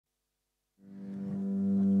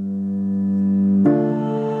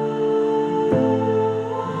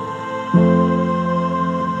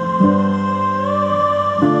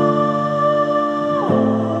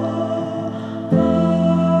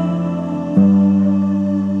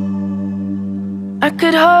I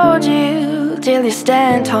could hold you till you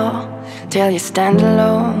stand tall, till you stand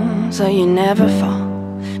alone, so you never fall.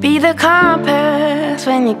 Be the compass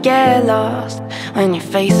when you get lost, when you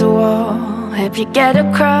face a wall, help you get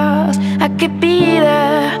across. I could be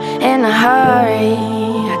there in a hurry,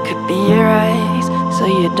 I could be your eyes, so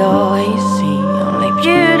you'd always see only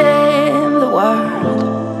beauty in the world,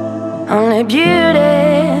 only beauty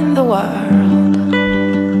in the world.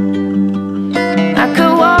 I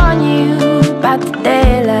could warn you about the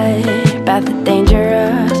daylight, about the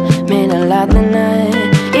dangerous middle of the night.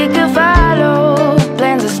 You could follow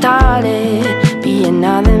plans that started, be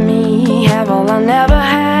another me, have all I never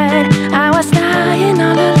had. I was lying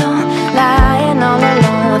all alone,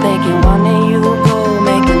 thinking one day you will go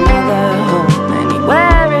make another home.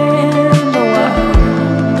 Anywhere in the world,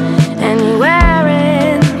 anywhere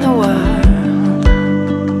in the world.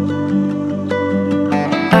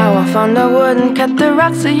 I will find the wood and cut the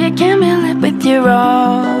rock so you can build it with your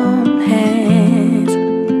own hands.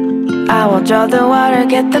 I will draw the water,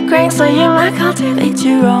 get the grain so you might cultivate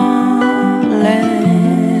your own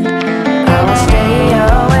land. I will stay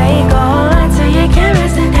awake all night so you can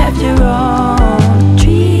rest and have your own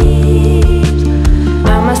dreams.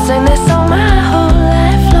 I'ma sing this song my whole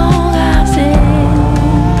life long. I'll sing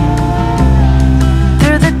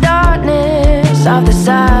through the darkness of the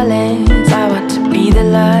silence. I want to be the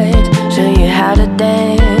light, show you how to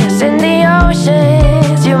dance in the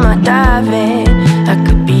oceans. You might dive in, I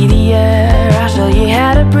could be the air, I'll show you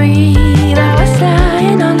how to breathe. I was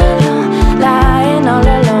lying all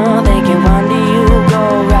alone, thinking one day you'll go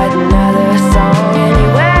write another song.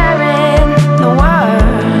 Anywhere in the world,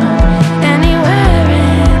 anywhere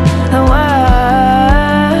in the world.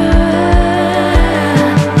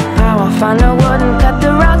 I will find the wood and cut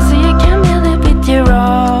the rock so you can build it with your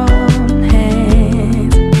own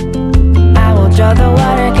hands. I will draw the